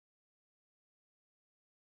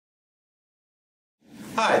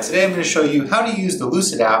Hi, today I'm going to show you how to use the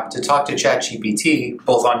Lucyd app to talk to ChatGPT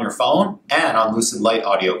both on your phone and on Lucyd Lyte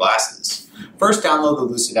audio glasses. First, download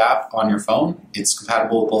the Lucyd app on your phone. It's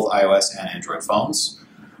compatible with both iOS and Android phones.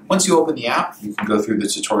 Once you open the app, you can go through the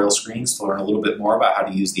tutorial screens to learn a little bit more about how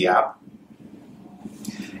to use the app.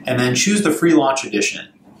 And then choose the free launch edition.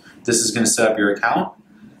 This is going to set up your account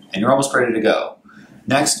and you're almost ready to go.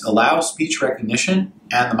 Next, allow speech recognition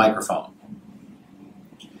and the microphone.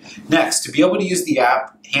 Next, to be able to use the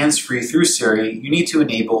app hands-free through Siri, you need to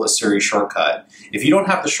enable a Siri shortcut. If you don't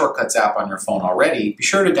have the Shortcuts app on your phone already, be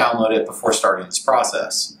sure to download it before starting this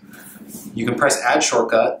process. You can press Add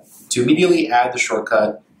Shortcut to immediately add the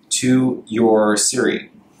shortcut to your Siri.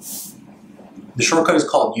 The shortcut is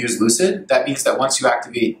called Use Lucyd. That means that once you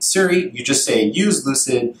activate Siri, you just say Use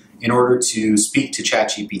Lucyd in order to speak to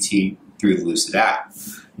ChatGPT through the Lucyd app.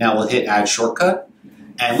 Now we'll hit Add Shortcut.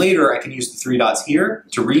 And later, I can use the three dots here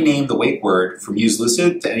to rename the wake word from Use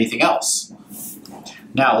Lucyd to anything else.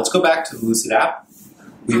 Now, let's go back to the Lucyd app.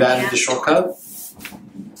 We've added the shortcut.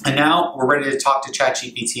 And now we're ready to talk to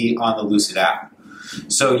ChatGPT on the Lucyd app.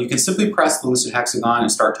 So you can simply press the Lucyd hexagon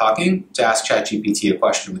and start talking to ask ChatGPT a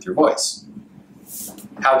question with your voice.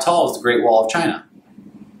 How tall is the Great Wall of China?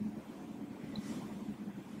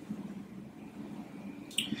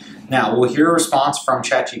 Now, we'll hear a response from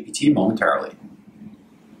ChatGPT momentarily.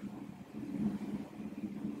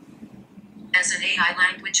 As an AI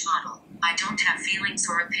language model, I don't have feelings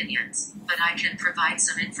or opinions, but I can provide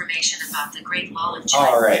some information about the Great Wall of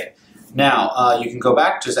China. All right. Now, you can go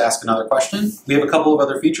back, just ask another question. We have a couple of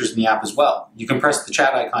other features in the app as well. You can press the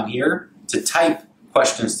chat icon here to type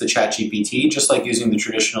questions to ChatGPT, just like using the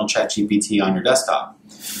traditional ChatGPT on your desktop.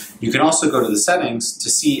 You can also go to the settings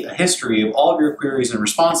to see a history of all of your queries and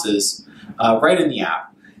responses right in the app.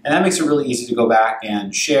 And that makes it really easy to go back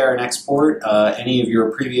and share and export any of your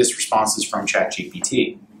previous responses from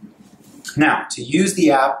ChatGPT. Now, to use the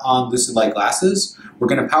app on Lucyd Lyte glasses, we're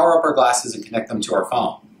going to power up our glasses and connect them to our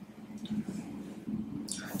phone.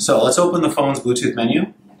 So let's open the phone's Bluetooth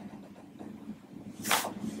menu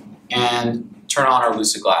and turn on our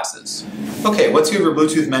Lucyd glasses. Okay, once you have your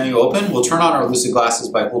Bluetooth menu open, we'll turn on our Lucyd glasses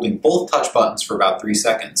by holding both touch buttons for about 3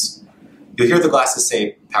 seconds. You'll hear the glasses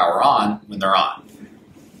say power on when they're on.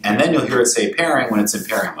 And then you'll hear it say pairing when it's in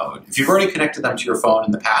pairing mode. If you've already connected them to your phone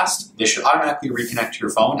in the past, they should automatically reconnect to your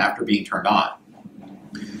phone after being turned on.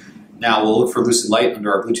 Now we'll look for Lucyd Lyte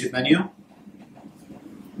under our Bluetooth menu.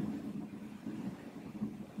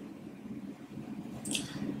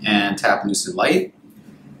 And tap Lucyd Lyte.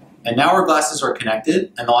 And now our glasses are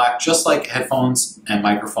connected and they'll act just like headphones and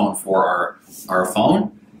microphone for our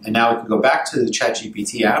phone. And now we can go back to the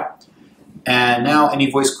ChatGPT app. And now any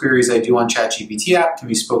voice queries I do on ChatGPT app can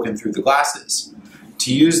be spoken through the glasses.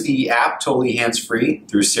 To use the app totally hands-free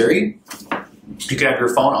through Siri, you can have your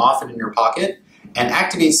phone off and in your pocket and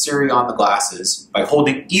activate Siri on the glasses by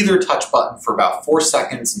holding either touch button for about 4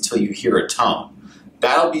 seconds until you hear a tone.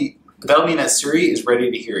 That'll mean that Siri is ready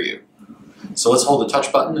to hear you. So let's hold the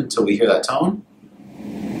touch button until we hear that tone.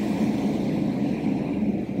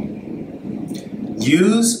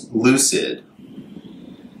 Use Lucyd.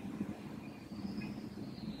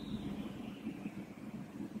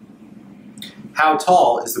 How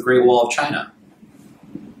tall is the Great Wall of China?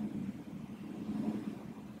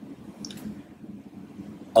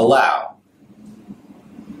 Allow.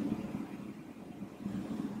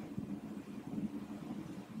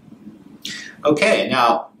 Okay,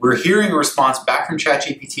 now we're hearing a response back from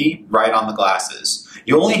ChatGPT right on the glasses.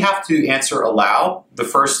 You only have to answer allow the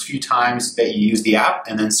first few times that you use the app,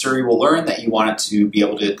 and then Siri will learn that you want it to be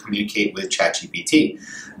able to communicate with ChatGPT.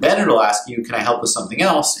 Then it'll ask you, can I help with something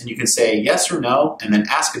else? And you can say yes or no, and then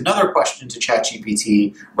ask another question to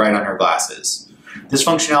ChatGPT right on your glasses. This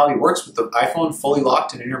functionality works with the iPhone fully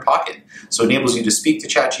locked and in your pocket, so it enables you to speak to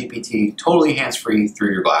ChatGPT totally hands-free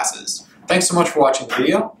through your glasses. Thanks so much for watching the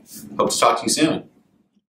video. Hope to talk to you soon.